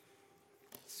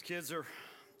As kids are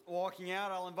walking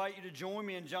out, I'll invite you to join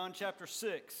me in John chapter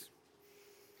 6.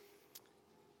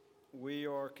 We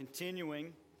are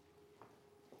continuing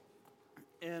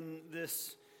in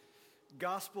this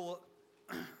gospel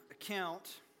account,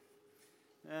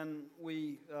 and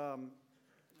we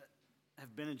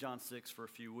have been in John 6 for a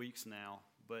few weeks now,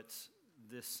 but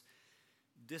this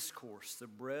discourse, the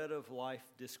bread of life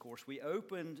discourse, we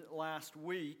opened last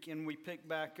week and we pick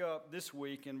back up this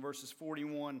week in verses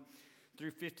 41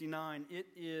 through 59. It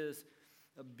is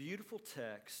a beautiful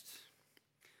text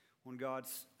on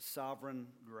God's sovereign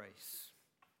grace.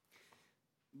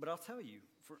 But I'll tell you,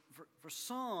 for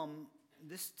some,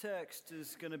 this text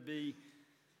is going to be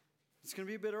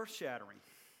a bit earth-shattering.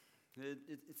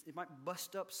 It might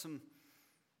bust up some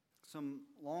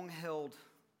long-held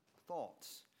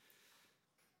thoughts.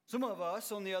 Some of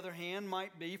us, on the other hand,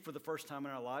 might be, for the first time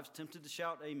in our lives, tempted to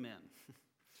shout amen.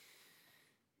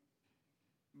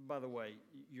 By the way,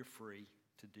 you're free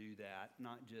to do that,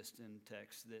 not just in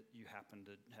text that you happen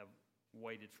to have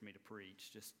waited for me to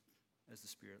preach, just as the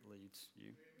Spirit leads you.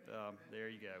 There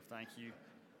you go. Thank you.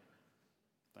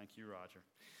 Thank you, Roger.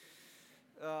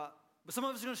 But some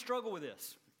of us are going to struggle with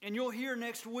this. And you'll hear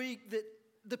next week that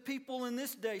the people in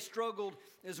this day struggled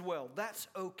as well. That's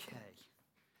okay.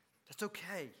 That's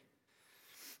okay.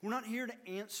 We're not here to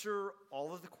answer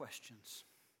all of the questions,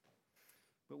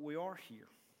 but we are here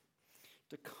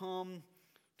to come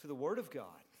to the Word of God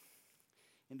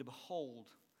and to behold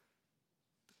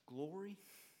the glory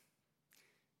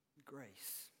and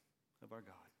grace of our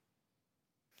God.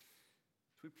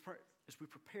 As we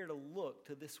prepare to look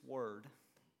to this Word,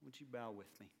 would you bow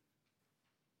with me?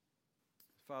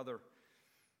 Father,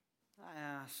 I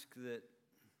ask that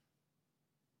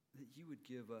you would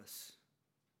give us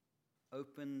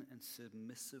open and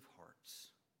submissive hearts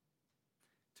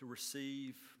to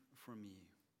receive from you,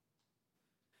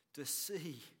 to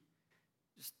see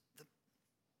just the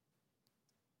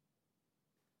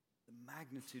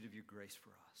magnitude of your grace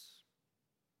for us.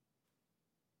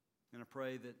 And I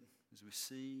pray that as we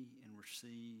see and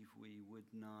receive, we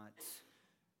would not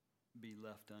be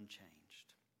left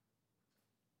unchanged.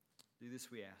 Do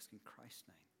this, we ask, in Christ's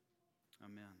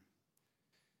name. Amen.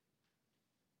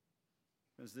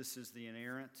 As this is the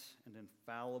inerrant and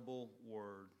infallible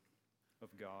Word of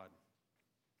God.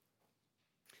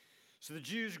 So the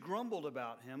Jews grumbled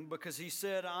about him because he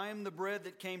said, I am the bread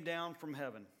that came down from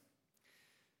heaven.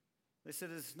 They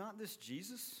said, is not this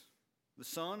Jesus, the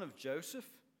son of Joseph,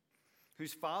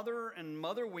 whose father and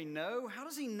mother we know? How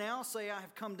does he now say, I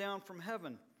have come down from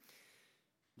heaven?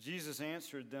 Jesus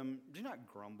answered them, do not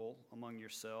grumble among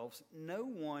yourselves. No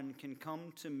one can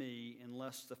come to me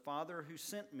unless the Father who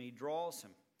sent me draws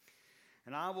him,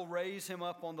 and I will raise him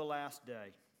up on the last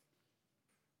day.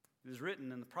 It is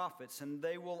written in the prophets, and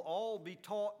they will all be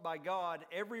taught by God.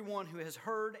 Everyone who has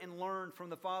heard and learned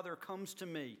from the Father comes to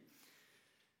me.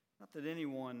 Not that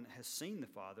anyone has seen the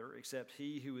Father, except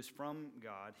he who is from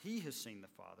God. He has seen the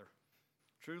Father.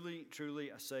 Truly,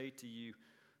 truly, I say to you,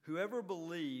 whoever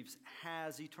believes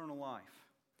has eternal life.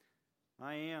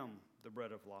 I am the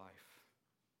bread of life.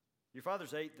 Your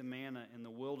fathers ate the manna in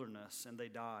the wilderness, and they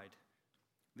died.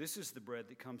 This is the bread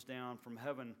that comes down from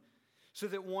heaven, so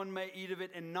that one may eat of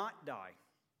it and not die.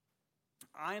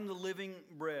 I am the living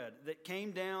bread that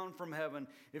came down from heaven.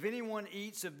 If anyone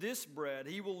eats of this bread,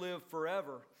 he will live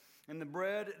forever. And the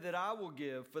bread that I will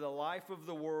give for the life of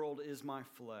the world is my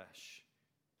flesh.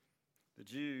 The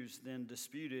Jews then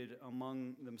disputed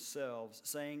among themselves,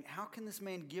 saying, how can this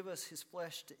man give us his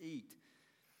flesh to eat?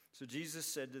 So Jesus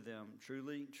said to them,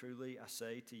 truly, truly, I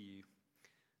say to you,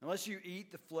 unless you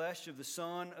eat the flesh of the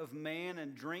Son of Man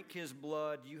and drink his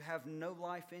blood, you have no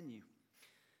life in you.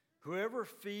 Whoever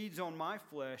feeds on my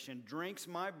flesh and drinks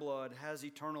my blood has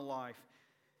eternal life,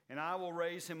 and I will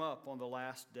raise him up on the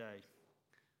last day.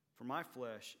 For my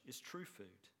flesh is true food,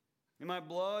 and my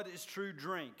blood is true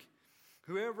drink.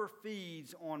 Whoever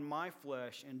feeds on my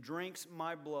flesh and drinks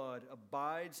my blood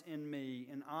abides in me,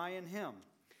 and I in him.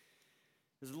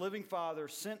 As the living Father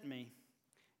sent me,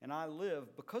 and I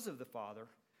live because of the Father,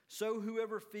 so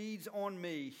whoever feeds on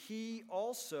me, he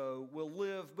also will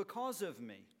live because of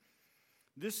me.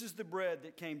 This is the bread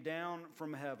that came down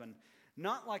from heaven,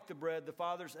 not like the bread the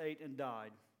fathers ate and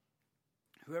died.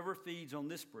 Whoever feeds on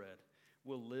this bread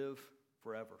will live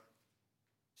forever.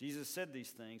 Jesus said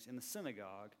these things in the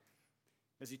synagogue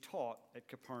as he taught at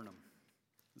Capernaum.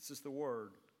 This is the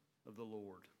word of the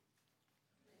Lord.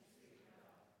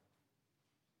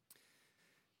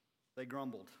 They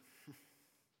grumbled.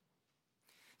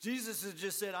 Jesus has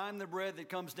just said, I'm the bread that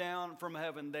comes down from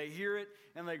heaven. They hear it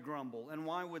and they grumble. And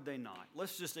why would they not?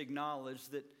 Let's just acknowledge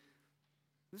that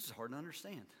this is hard to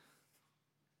understand.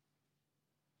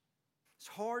 It's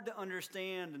hard to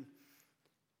understand. And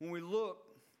when we look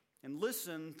and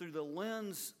listen through the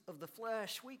lens of the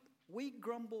flesh, we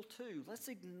grumble too. Let's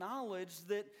acknowledge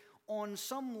that on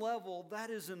some level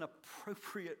that is an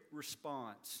appropriate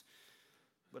response,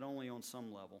 but only on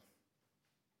some level.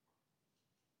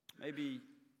 Maybe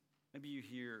you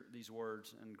hear these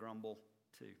words and grumble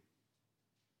too.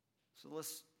 So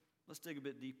let's dig a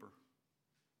bit deeper.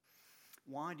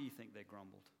 Why do you think they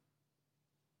grumbled?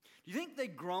 Do you think they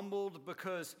grumbled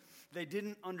because they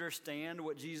didn't understand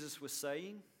what Jesus was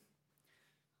saying?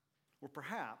 Or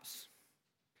perhaps,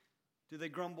 do they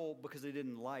grumble because they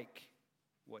didn't like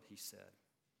what he said?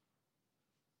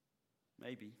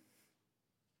 Maybe.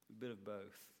 A bit of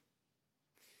both.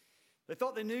 They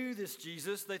thought they knew this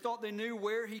Jesus. They thought they knew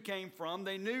where he came from.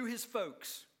 They knew his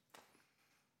folks.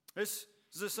 This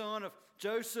is the son of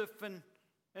Joseph and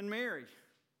Mary.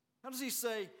 How does he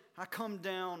say, I come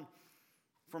down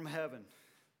from heaven?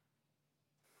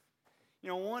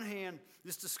 On one hand,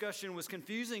 this discussion was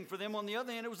confusing for them. On the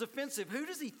other hand, it was offensive. Who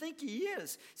does he think he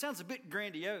is? Sounds a bit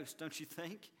grandiose, don't you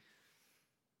think?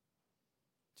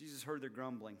 Jesus heard their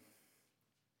grumbling,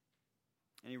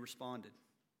 and he responded.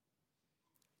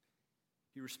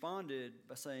 He responded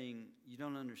by saying, you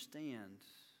don't understand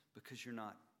because you're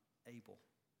not able.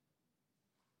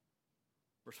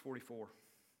 Verse 44.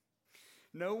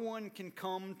 No one can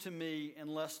come to me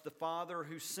unless the Father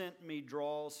who sent me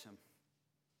draws him,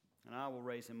 and I will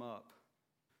raise him up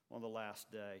on the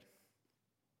last day.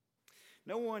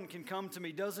 No one can come to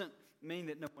me doesn't mean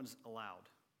that no one's allowed.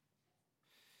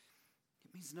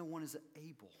 It means no one is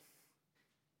able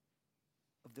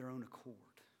of their own accord.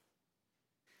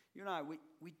 You and I,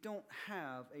 we don't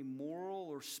have a moral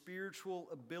or spiritual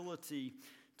ability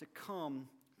to come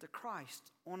to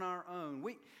Christ on our own.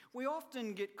 We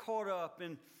often get caught up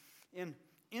in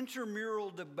intramural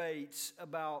debates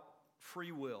about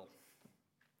free will.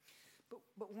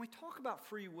 But when we talk about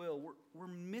free will, we're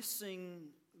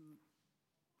missing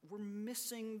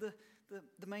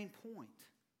the main point.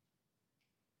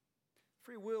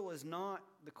 Free will is not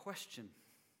the question.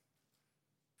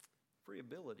 Free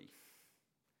ability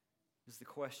is the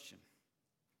question.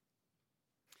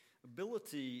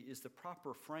 Ability is the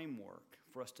proper framework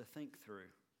for us to think through.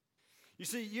 You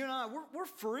see, you and I, we're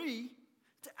free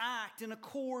to act in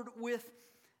accord with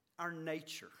our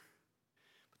nature.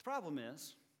 But the problem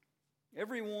is,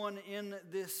 everyone in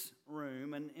this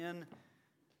room and in the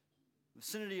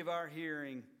vicinity of our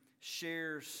hearing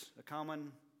shares a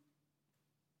common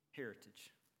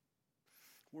heritage.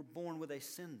 We're born with a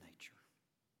sin nature.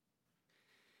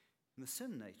 And the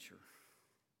sin nature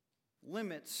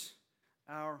limits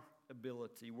our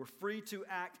ability. We're free to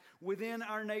act within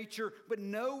our nature, but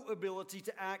no ability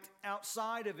to act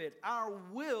outside of it. Our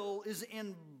will is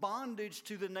in bondage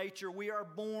to the nature. We are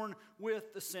born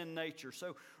with the sin nature.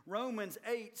 So Romans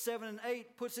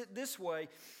 8:7-8 puts it this way: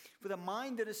 for the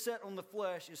mind that is set on the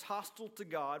flesh is hostile to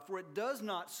God, for it does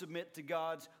not submit to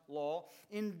God's law.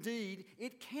 Indeed,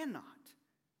 it cannot.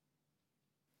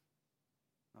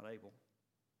 Not able.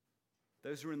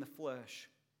 Those who are in the flesh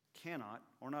cannot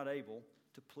or not able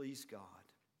to please God.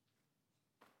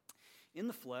 In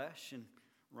the flesh, in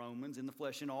Romans, in the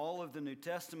flesh, in all of the New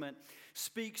Testament,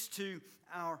 speaks to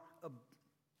our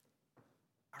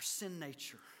sin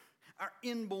nature, our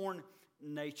inborn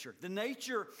nature, the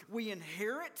nature we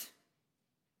inherit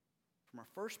from our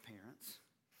first parents,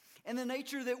 and the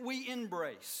nature that we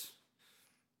embrace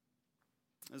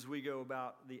as we go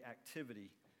about the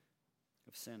activity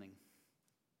of sinning.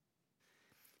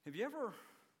 Have you ever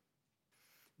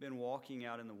been walking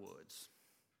out in the woods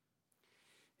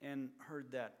and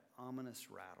heard that ominous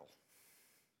rattle?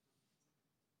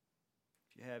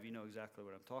 If you have, you know exactly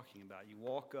what I'm talking about. You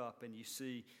walk up and you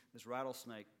see this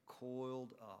rattlesnake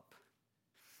coiled up.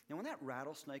 Now, when that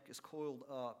rattlesnake is coiled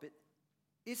up,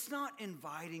 it's not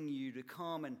inviting you to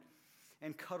come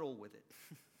and cuddle with it.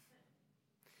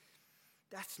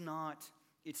 That's not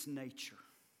its nature.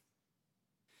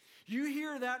 You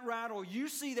hear that rattle, you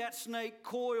see that snake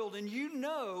coiled, and you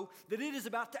know that it is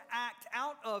about to act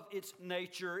out of its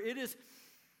nature. It is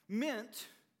meant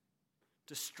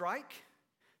to strike,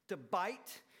 to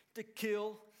bite, to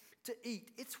kill, to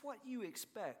eat. It's what you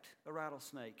expect a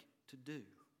rattlesnake to do.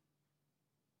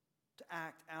 To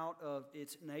act out of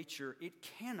its nature. It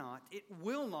cannot, it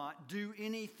will not do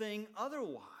anything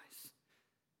otherwise.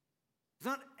 It's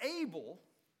not able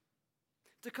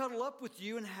to cuddle up with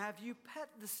you and have you pet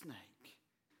the snake.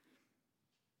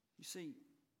 You see,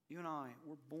 you and I,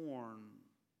 we're born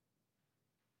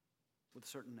with a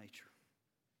certain nature.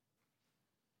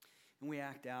 And we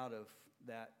act out of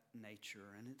that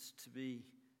nature, and it's to be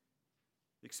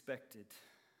expected.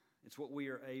 It's what we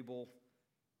are able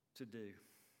to do.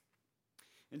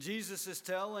 And Jesus is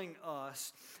telling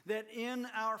us that in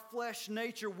our flesh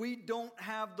nature, we don't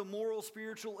have the moral,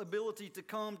 spiritual ability to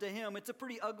come to Him. It's a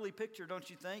pretty ugly picture, don't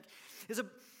you think?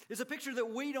 It's a picture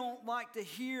that we don't like to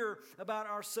hear about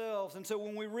ourselves. And so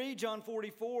when we read John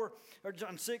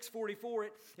 6:44,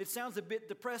 it sounds a bit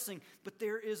depressing, but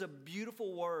there is a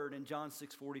beautiful word in John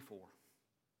 6:44.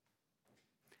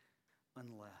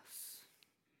 Unless.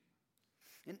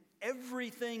 And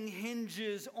everything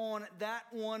hinges on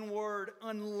that one word,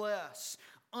 unless.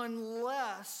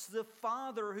 Unless the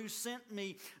Father who sent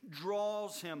me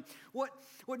draws him. What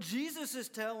Jesus is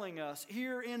telling us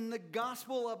here in the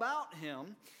gospel about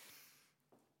Him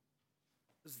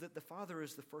is that the Father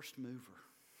is the first mover.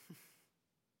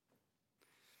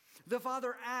 The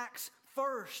Father acts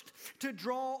first to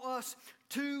draw us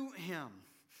to Him.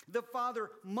 The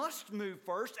Father must move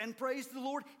first, and praise the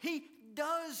Lord, He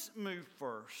does move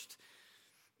first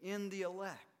in the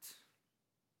elect.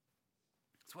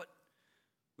 It's what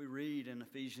we read in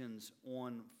Ephesians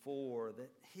 1:4,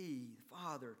 that He, the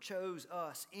Father, chose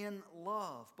us in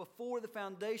love before the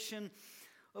foundation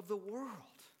of the world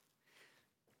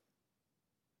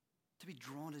to be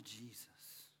drawn to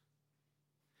Jesus.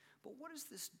 But what is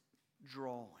this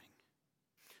drawing?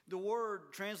 The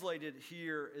word translated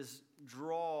here as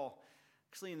draw,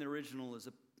 actually in the original, it's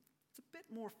a bit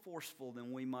more forceful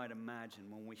than we might imagine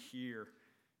when we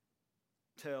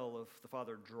tell of the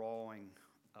Father drawing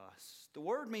us. The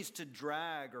word means to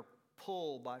drag or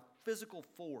pull by physical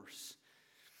force.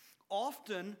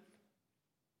 Often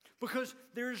because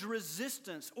there's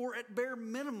resistance or at bare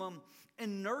minimum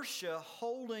inertia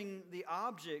holding the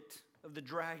object of the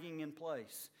dragging in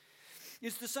place.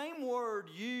 It's the same word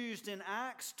used in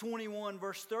Acts 21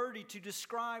 verse 30 to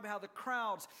describe how the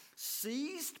crowds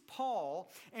seized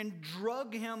Paul and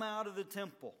drug him out of the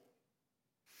temple.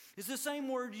 It's the same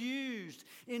word used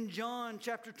in John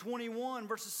chapter 21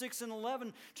 verses 6 and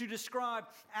 11 to describe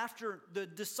after the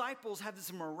disciples had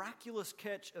this miraculous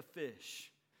catch of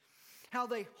fish, how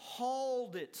they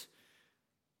hauled it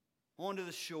onto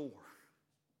the shore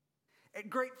at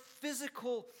great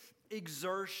physical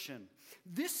exertion.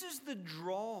 This is the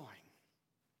drawing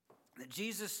that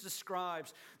Jesus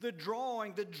describes, the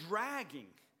drawing, the dragging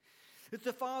that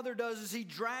the Father does as He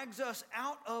drags us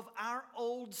out of our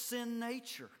old sin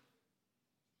nature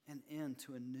and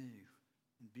into a new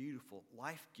and beautiful,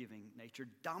 life-giving nature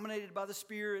dominated by the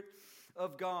Spirit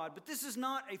of God. But this is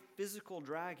not a physical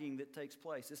dragging that takes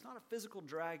place. It's not a physical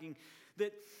dragging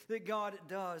that God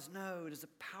does. No, it is a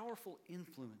powerful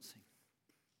influencing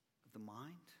of the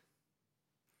mind,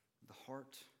 the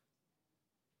heart,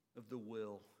 of the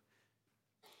will.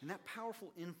 And that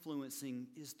powerful influencing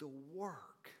is the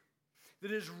work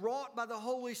that is wrought by the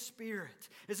Holy Spirit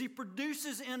as He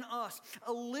produces in us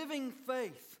a living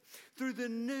faith through the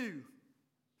new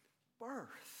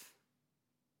birth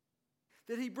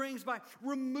that He brings by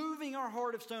removing our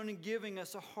heart of stone and giving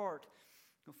us a heart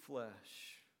of flesh.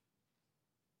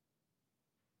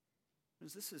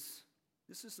 This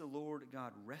is the Lord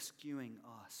God rescuing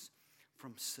us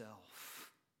from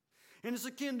self. And it's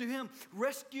akin to Him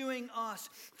rescuing us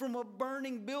from a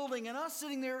burning building and us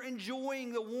sitting there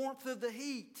enjoying the warmth of the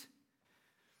heat.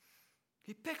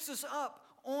 He picks us up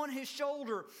on His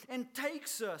shoulder and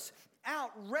takes us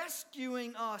out,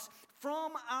 rescuing us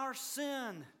from our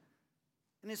sin.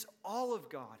 And it's all of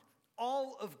God,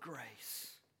 all of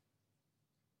grace,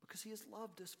 because He has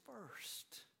loved us first.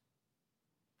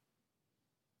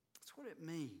 That's what it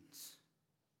means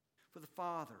for the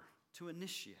Father to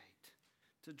initiate,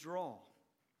 to draw.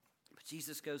 But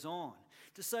Jesus goes on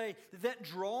to say that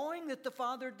drawing that the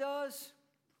Father does,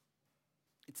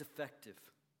 it's effective.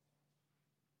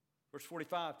 Verse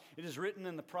 45, it is written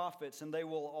in the prophets, and they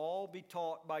will all be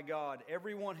taught by God.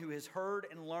 Everyone who has heard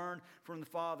and learned from the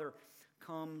Father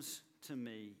comes to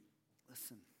me.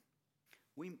 Listen,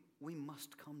 we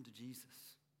must come to Jesus.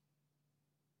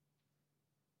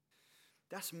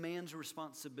 That's man's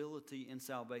responsibility in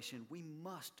salvation. We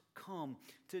must come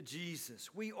to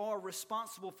Jesus. We are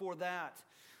responsible for that,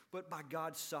 but by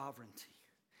God's sovereignty,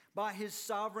 by His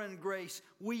sovereign grace,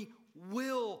 we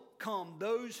will come.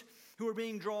 Those who are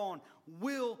being drawn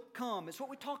will come. It's what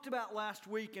we talked about last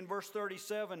week in verse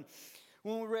 37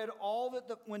 when we read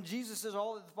when Jesus says,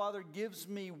 all that the Father gives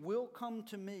me will come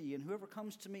to me, and whoever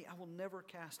comes to me I will never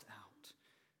cast out.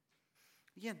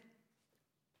 Again,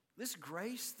 this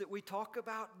grace that we talk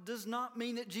about does not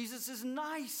mean that Jesus is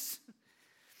nice.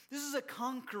 This is a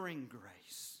conquering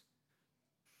grace,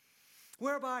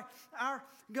 whereby our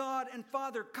God and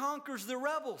Father conquers the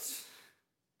rebels,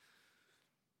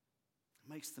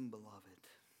 makes them beloved.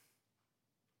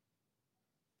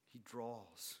 He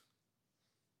draws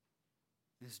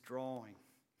His drawing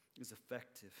is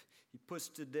effective. He puts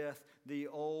to death the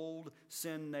old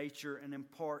sin nature and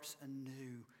imparts a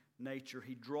new nature.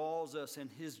 He draws us,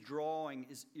 and His drawing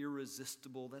is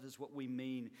irresistible. That is what we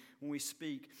mean when we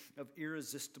speak of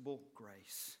irresistible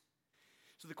grace.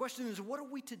 So the question is, what are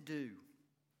we to do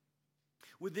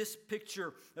with this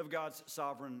picture of God's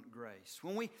sovereign grace?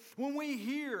 When we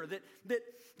hear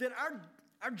that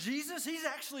our Jesus, He's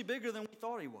actually bigger than we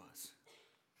thought He was.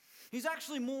 He's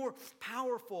actually more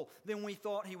powerful than we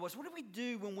thought He was. What do we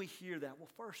do when we hear that? Well,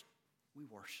 first, we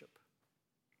worship.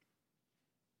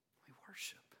 We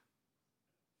worship.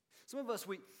 Some of us,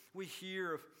 we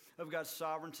hear of God's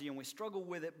sovereignty and we struggle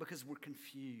with it because we're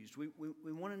confused.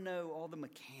 We want to know all the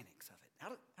mechanics of it. How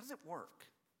does it work?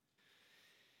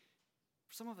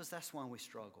 For some of us, that's why we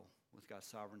struggle with God's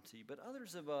sovereignty. But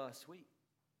others of us,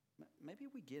 maybe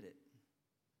we get it.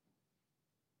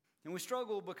 And we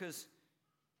struggle because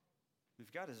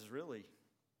if God is really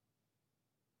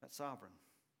that sovereign,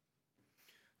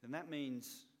 then that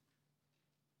means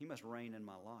He must reign in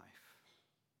my life.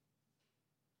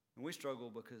 And we struggle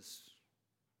because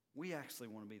we actually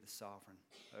want to be the sovereign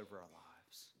over our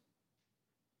lives.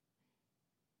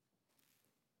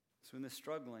 So in this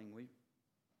struggling, we've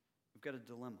got a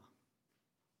dilemma.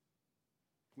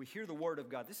 We hear the Word of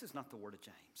God. This is not the Word of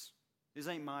James. This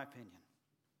ain't my opinion.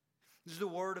 This is the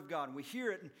Word of God. And we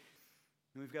hear it, and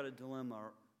we've got a dilemma.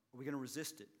 Are we going to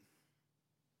resist it?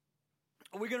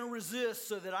 Are we going to resist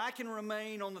so that I can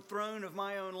remain on the throne of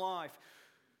my own life?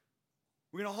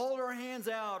 We're going to hold our hands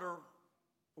out, or are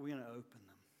we going to open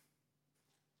them?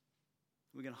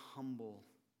 We're going to humble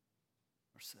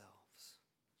ourselves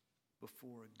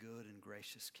before a good and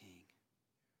gracious King.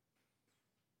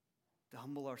 To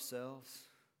humble ourselves,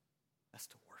 that's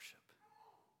to worship.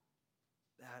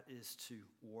 That is to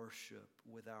worship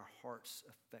with our heart's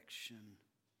affection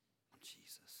on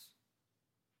Jesus.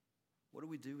 What do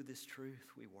we do with this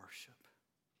truth? We worship.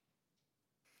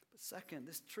 But second,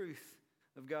 this truth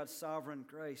of God's sovereign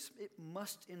grace, it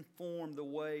must inform the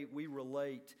way we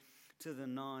relate to the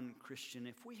non-Christian.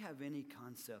 If we have any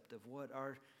concept of what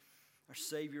our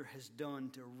Savior has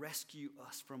done to rescue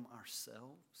us from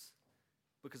ourselves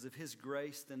because of His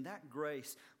grace, then that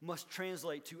grace must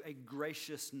translate to a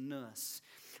graciousness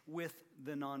with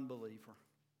the non-believer.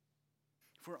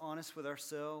 If we're honest with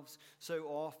ourselves, so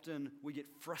often we get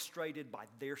frustrated by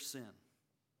their sin.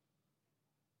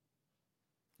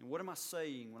 And what am I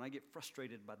saying when I get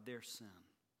frustrated by their sin?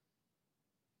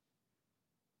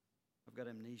 I've got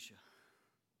amnesia,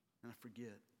 and I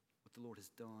forget what the Lord has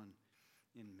done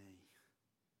in me.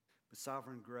 But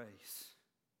sovereign grace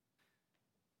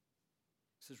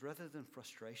says, rather than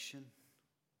frustration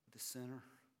with the sinner,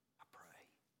 I pray.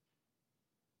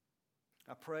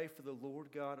 I pray for the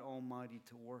Lord God Almighty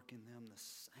to work in them the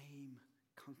same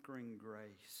conquering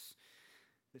grace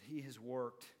that He has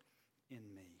worked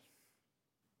in me.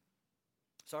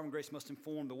 Sovereign grace must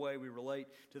inform the way we relate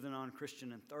to the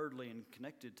non-Christian. And thirdly, and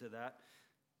connected to that,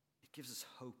 it gives us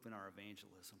hope in our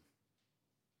evangelism.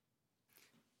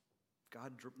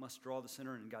 God must draw the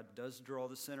sinner, and God does draw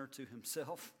the sinner to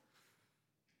Himself.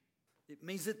 It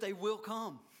means that they will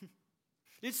come.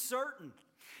 It's certain.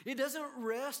 It doesn't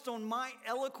rest on my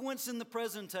eloquence in the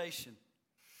presentation.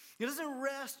 It doesn't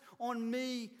rest on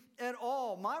me at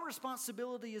all. My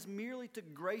responsibility is merely to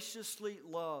graciously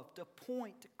love, to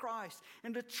point to Christ,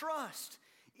 and to trust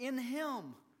in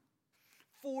Him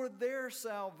for their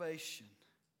salvation.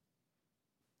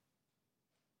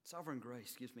 Sovereign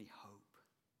grace gives me hope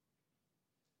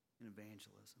in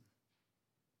evangelism.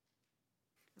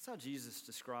 That's how Jesus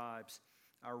describes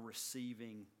our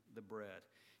receiving the bread.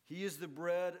 He is the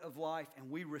bread of life, and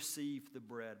we receive the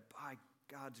bread by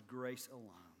God's grace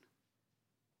alone.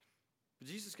 But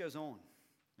Jesus goes on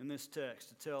in this text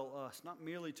to tell us not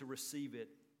merely to receive it,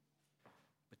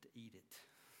 but to eat it.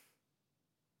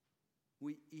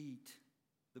 We eat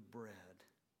the bread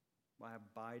by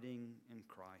abiding in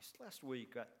Christ. Last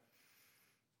week, it's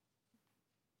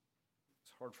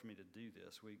hard for me to do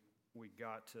this. We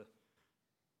got to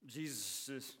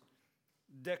Jesus'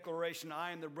 declaration,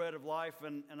 I am the bread of life,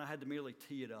 and I had to merely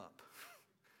tee it up.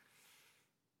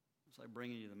 It's like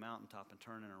bringing you to the mountaintop and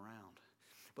turning around.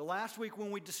 But last week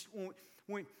when we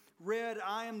read,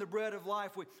 I am the bread of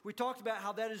life, we talked about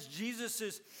how that is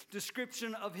Jesus'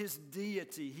 description of His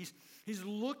deity. He's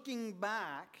looking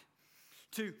back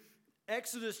to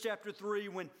Exodus chapter 3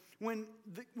 when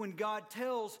God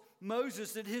tells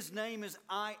Moses that His name is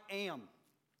I am.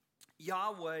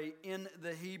 Yahweh in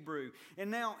the Hebrew.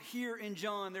 And now here in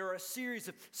John, there are a series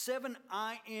of 7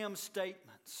 I am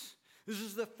statements. This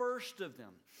is the first of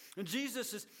them. And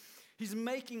Jesus He's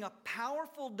making a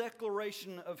powerful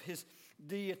declaration of his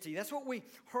deity. That's what we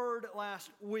heard last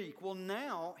week. Well,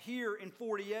 now, here in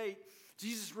 48,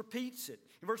 Jesus repeats it.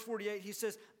 In verse 48, he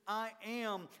says, I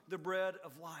am the bread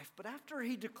of life. But after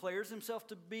he declares himself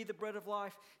to be the bread of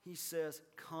life, he says,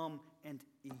 come and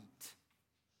eat.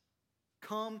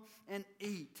 Come and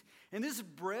eat. And this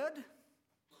bread,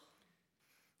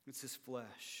 it's his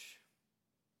flesh.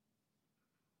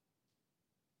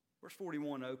 Verse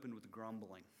 41 opened with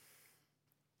grumbling.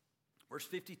 Verse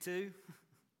 52,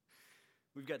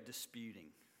 we've got disputing.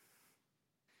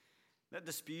 That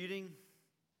disputing,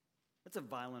 that's a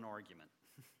violent argument.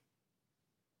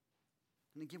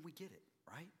 And again, we get it,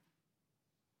 right?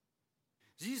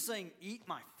 Jesus saying, eat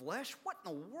my flesh? What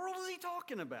in the world is he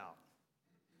talking about?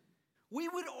 We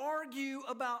would argue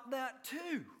about that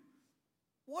too.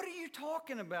 What are you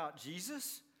talking about,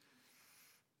 Jesus?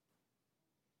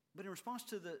 But in response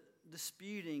to the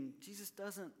disputing, Jesus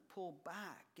doesn't pull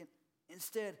back. And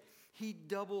instead, he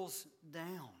doubles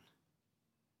down.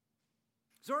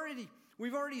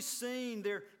 We've already seen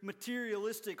their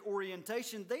materialistic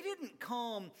orientation. They didn't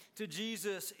come to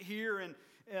Jesus here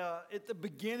at the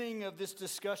beginning of this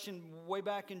discussion way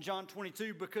back in John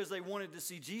 22 because they wanted to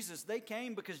see Jesus. They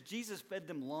came because Jesus fed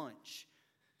them lunch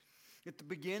at the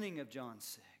beginning of John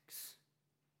 6.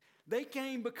 They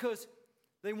came because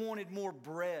they wanted more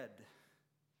bread.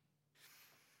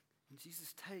 And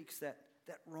Jesus takes that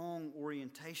wrong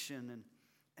orientation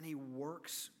and he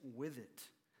works with it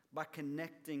by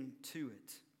connecting to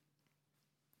it.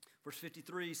 Verse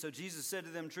 53, so Jesus said to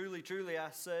them, truly, truly, I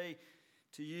say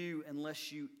to you,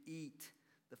 unless you eat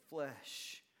the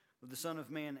flesh of the Son of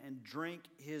Man and drink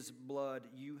his blood,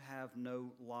 you have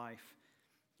no life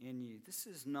in you. This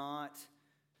is not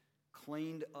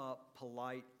cleaned up,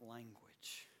 polite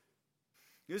language.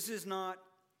 This is not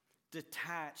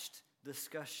detached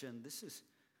discussion. This is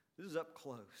up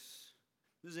close.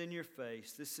 This is in your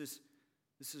face. This is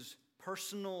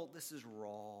personal. This is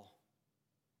raw.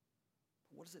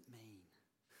 What does it mean?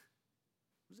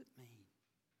 What does it mean?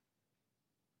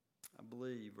 I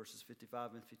believe verses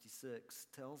 55 and 56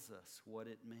 tells us what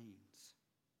it means.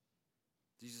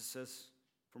 Jesus says,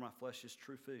 for my flesh is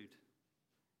true food,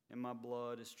 and my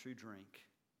blood is true drink.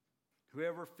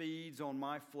 Whoever feeds on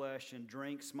my flesh and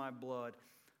drinks my blood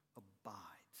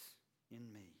abides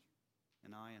in me,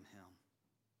 and I in him.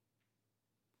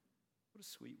 What a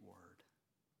sweet word,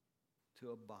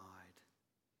 to abide.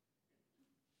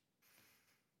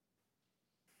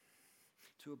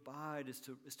 To abide is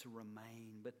to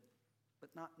remain, but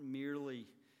not merely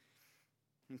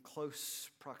in close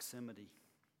proximity.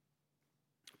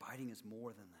 Abiding is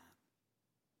more than that.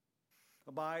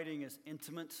 Abiding is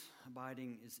intimate.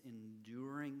 Abiding is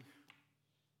enduring.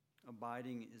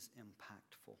 Abiding is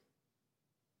impactful.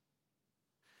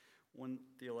 One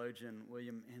theologian,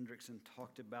 William Hendrickson,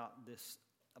 talked about this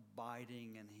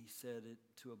abiding, and he said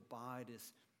to abide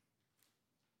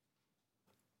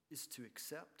is to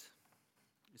accept,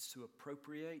 is to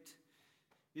appropriate,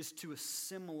 is to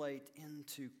assimilate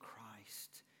into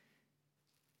Christ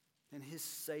and his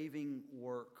saving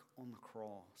work on the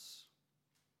cross.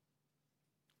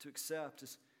 To accept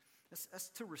is that's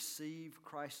to receive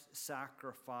Christ's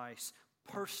sacrifice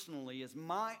personally as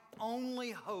my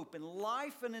only hope in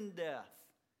life and in death.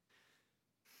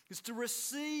 Is to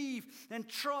receive and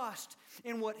trust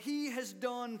in what he has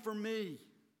done for me.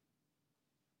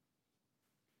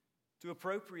 To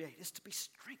appropriate is to be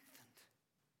strengthened.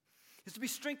 Is to be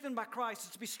strengthened by Christ. Is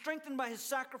to be strengthened by his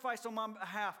sacrifice on my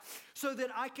behalf so that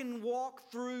I can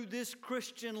walk through this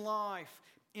Christian life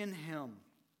in him.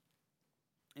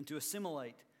 And to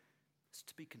assimilate is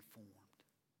to be conformed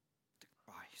to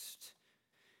Christ.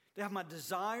 To have my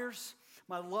desires,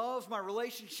 my loves, my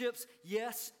relationships,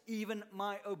 yes, even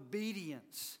my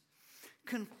obedience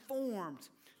conformed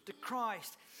to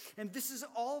Christ. And this is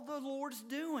all the Lord's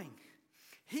doing.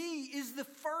 He is the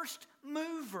first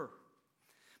mover.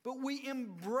 But we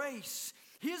embrace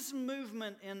his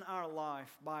movement in our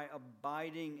life by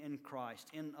abiding in Christ.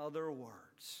 In other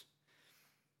words,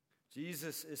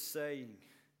 Jesus is saying,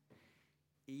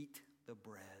 eat the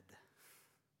bread.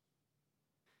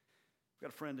 I've got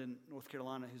a friend in North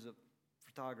Carolina who's a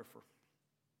photographer.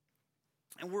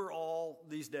 And we're all,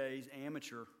 these days,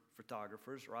 amateur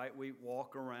photographers, right? We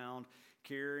walk around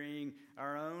carrying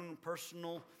our own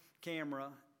personal camera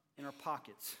in our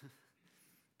pockets.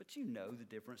 But you know the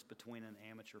difference between an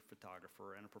amateur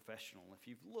photographer and a professional. If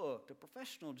you've looked, a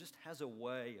professional just has a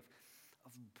way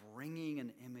of bringing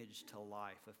an image to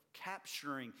life, of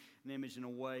capturing an image in a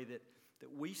way that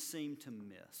we seem to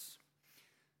miss.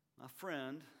 My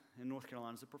friend in North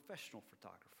Carolina is a professional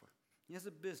photographer. He has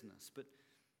a business, but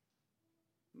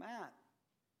Matt,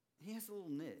 he has a little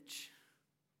niche.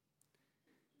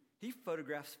 He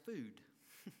photographs food.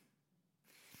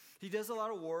 He does a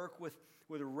lot of work with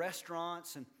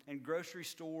restaurants and grocery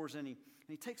stores, and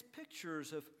he takes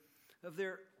pictures of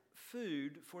their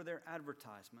food for their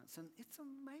advertisements. And it's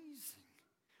amazing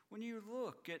when you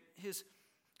look at his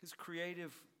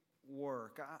creative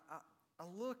work. I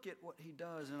look at what he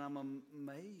does, and I'm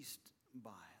amazed by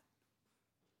it.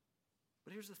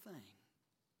 But here's the thing.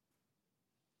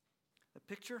 The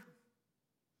picture,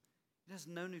 it has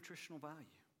no nutritional value.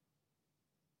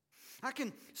 I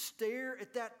can stare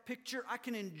at that picture, I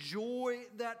can enjoy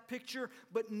that picture,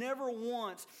 but never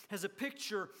once has a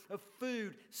picture of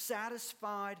food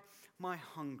satisfied my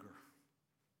hunger.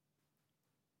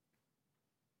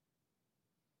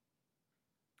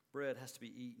 Bread has to be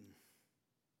eaten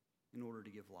in order to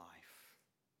give life.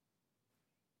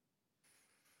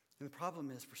 And the problem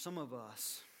is, for some of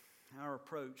us, our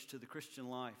approach to the Christian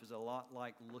life is a lot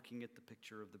like looking at the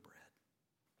picture of the bread.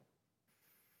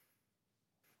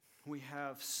 We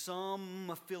have some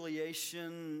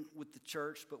affiliation with the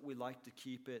church, but we like to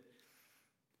keep it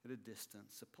at a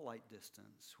distance, a polite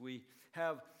distance. We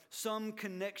have some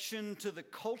connection to the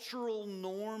cultural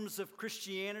norms of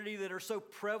Christianity that are so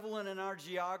prevalent in our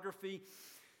geography,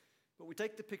 but we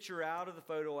take the picture out of the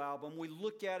photo album, we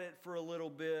look at it for a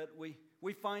little bit,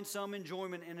 we find some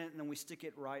enjoyment in it, and then we stick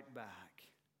it right back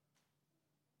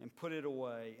and put it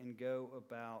away and go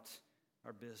about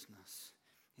our business.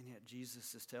 And yet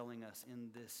Jesus is telling us in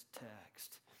this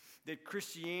text that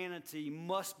Christianity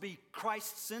must be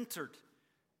Christ-centered.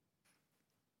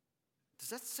 Does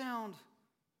that sound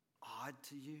odd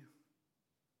to you?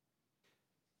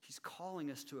 He's calling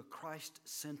us to a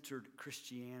Christ-centered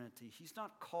Christianity. He's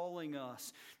not calling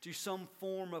us to some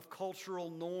form of cultural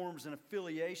norms and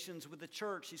affiliations with the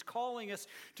church. He's calling us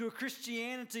to a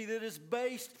Christianity that is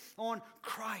based on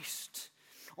Christ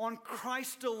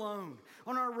alone,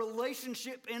 on our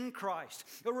relationship in Christ,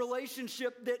 a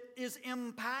relationship that is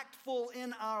impactful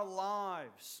in our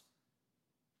lives.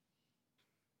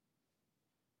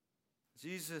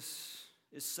 Jesus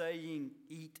is saying,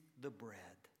 eat the bread.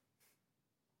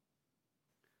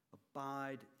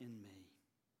 Abide in me.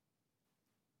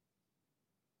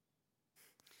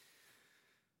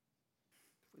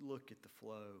 If we look at the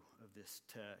flow of this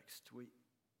text, we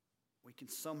can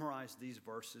summarize these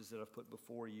verses that I've put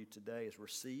before you today as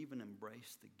receive and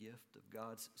embrace the gift of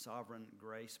God's sovereign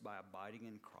grace by abiding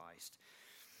in Christ.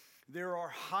 There are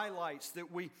highlights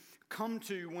that we come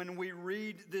to when we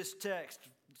read this text.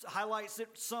 Highlights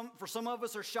that for some of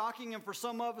us are shocking, and for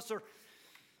some of us are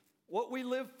what we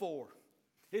live for.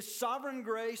 It's sovereign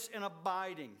grace and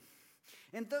abiding.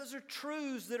 And those are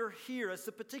truths that are here. It's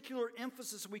the particular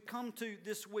emphasis we come to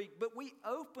this week. But we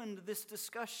opened this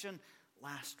discussion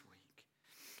last week.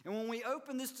 And when we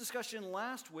opened this discussion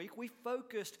last week, we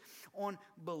focused on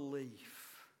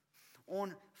belief,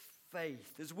 on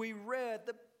faith. As we read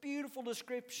the beautiful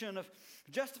description of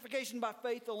justification by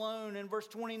faith alone in verse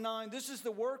 29, this is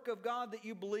the work of God that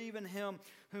you believe in Him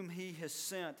whom He has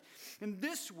sent. And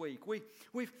this week,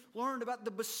 we've learned about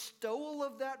the bestowal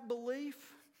of that belief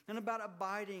and about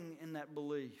abiding in that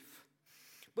belief.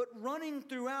 But running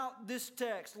throughout this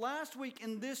text, last week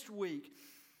and this week,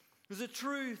 is a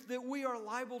truth that we are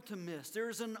liable to miss. There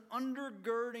is an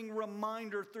undergirding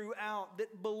reminder throughout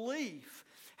that belief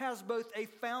has both a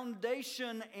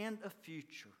foundation and a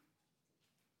future.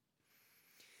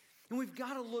 And we've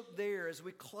got to look there as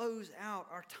we close out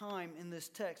our time in this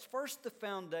text. First, the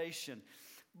foundation.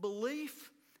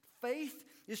 Belief, faith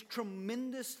is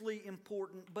tremendously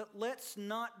important, but let's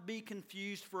not be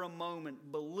confused for a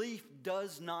moment. Belief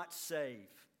does not save.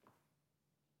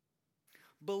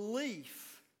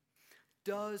 Belief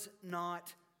does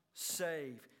not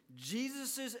save.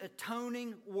 Jesus'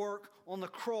 atoning work on the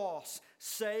cross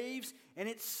saves, and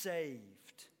it's saved.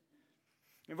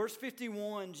 In verse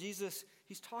 51, Jesus,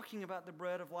 He's talking about the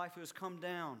bread of life who has come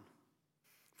down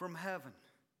from heaven.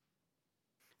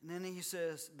 And then He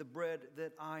says, the bread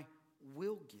that I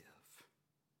will give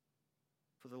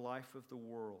for the life of the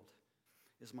world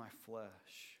is my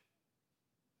flesh.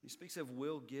 He speaks of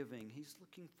will giving. He's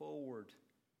looking forward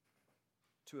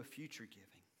to a future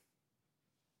giving,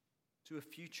 to a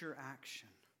future action.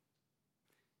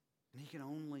 And He can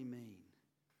only mean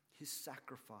His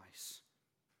sacrifice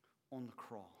on the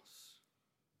cross.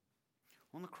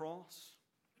 On the cross,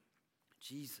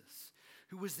 Jesus,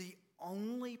 who was the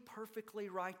only perfectly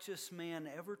righteous man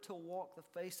ever to walk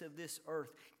the face of this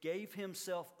earth, gave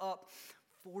Himself up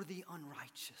for the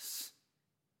unrighteous.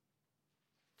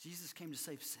 Jesus came to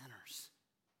save sinners,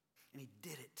 and He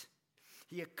did it.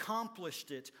 He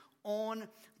accomplished it on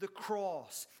the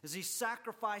cross as he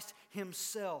sacrificed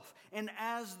himself. And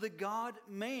as the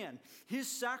God-man, his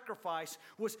sacrifice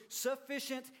was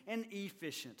sufficient and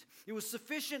efficient. It was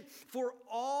sufficient for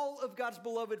all of God's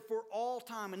beloved for all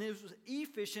time. And it was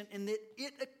efficient in that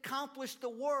it accomplished the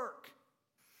work.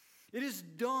 It is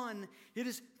done. It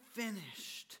is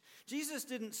finished. Jesus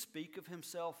didn't speak of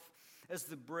himself as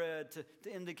the bread to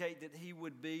indicate that he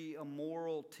would be a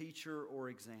moral teacher or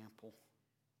example.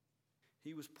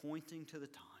 He was pointing to the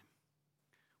time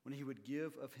when he would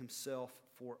give of himself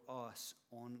for us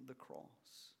on the cross.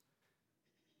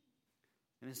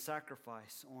 And his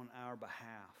sacrifice on our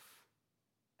behalf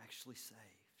actually saved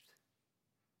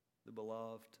the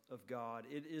beloved of God.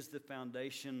 It is the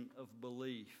foundation of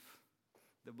belief,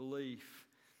 the belief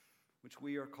which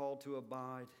we are called to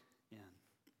abide in.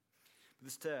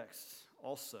 This text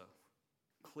also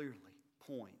clearly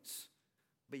points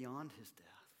beyond his death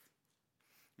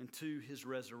and to his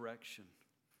resurrection.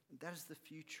 And that is the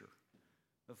future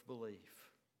of belief.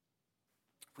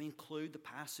 If we include the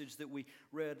passage that we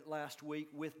read last week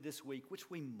with this week, which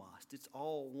we must, it's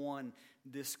all one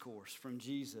discourse from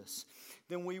Jesus,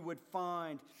 then we would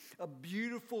find a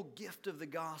beautiful gift of the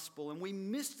gospel. And we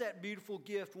miss that beautiful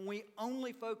gift when we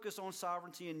only focus on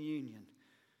sovereignty and union.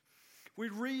 We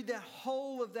read that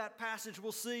whole of that passage,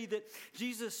 we'll see that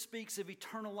Jesus speaks of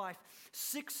eternal life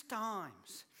 6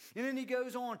 times. And then he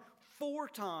goes on 4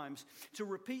 times to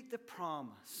repeat the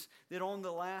promise that on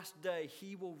the last day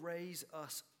he will raise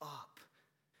us up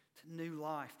to new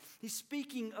life. He's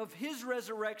speaking of his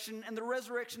resurrection and the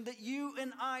resurrection that you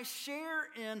and I share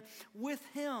in with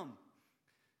him.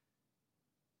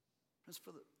 As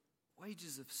for the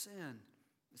wages of sin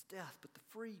is death, but the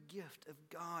free gift of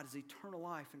God is eternal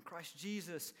life in Christ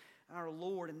Jesus our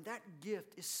Lord. And that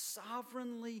gift is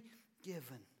sovereignly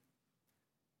given.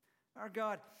 Our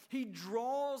God, he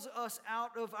draws us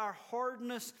out of our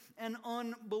hardness and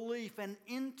unbelief and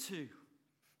into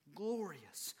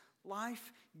glorious,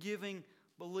 life-giving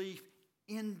belief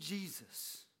in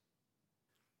Jesus,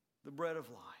 the bread of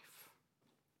life.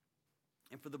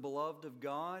 And for the beloved of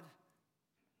God,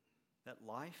 that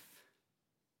life,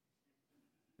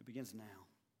 it begins now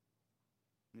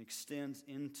and extends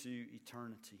into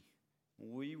eternity.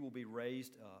 We will be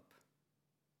raised up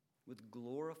with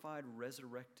glorified,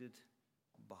 resurrected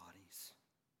bodies,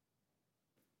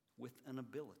 with an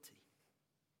ability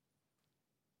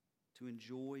to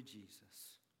enjoy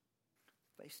Jesus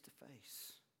face to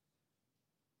face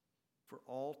for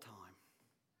all time.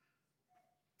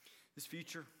 This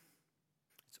future,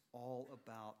 it's all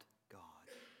about God.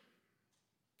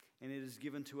 And it is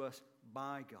given to us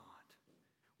by God,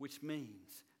 which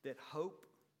means that hope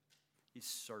is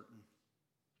certain.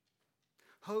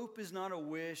 Hope is not a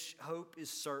wish, hope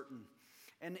is certain.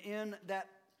 And in that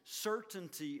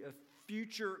certainty of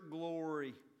future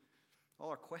glory, all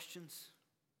our questions,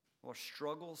 all our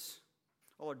struggles,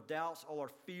 all our doubts, all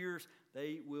our fears,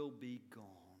 they will be gone.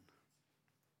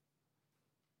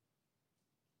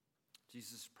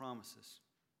 Jesus promises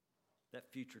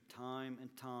that future time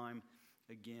and time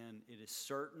again. It is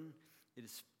certain, it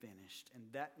is finished. And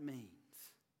that means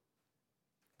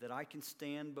that I can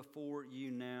stand before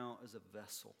you now as a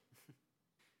vessel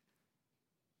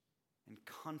and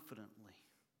confidently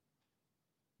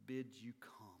bid you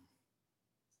come.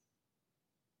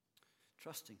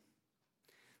 Trusting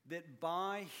that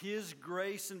by his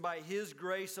grace and by his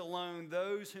grace alone,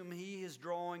 those whom he is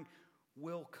drawing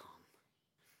will come,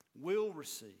 will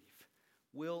receive,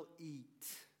 will eat.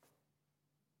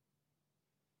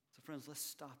 So friends, let's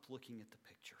stop looking at the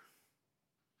picture.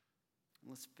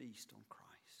 And let's feast on Christ.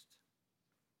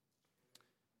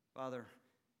 Father,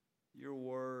 your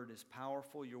word is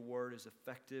powerful, your word is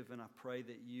effective, and I pray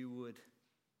that you would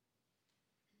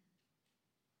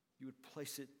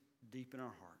place it deep in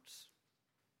our hearts.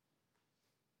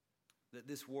 That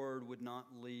this word would not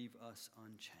leave us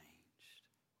unchanged.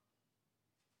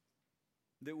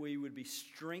 That we would be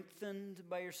strengthened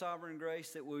by your sovereign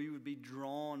grace, that we would be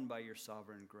drawn by your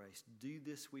sovereign grace. Do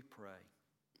this, we pray,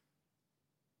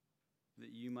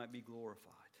 that you might be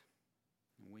glorified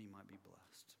and we might be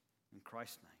blessed. In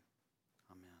Christ's name,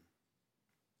 amen.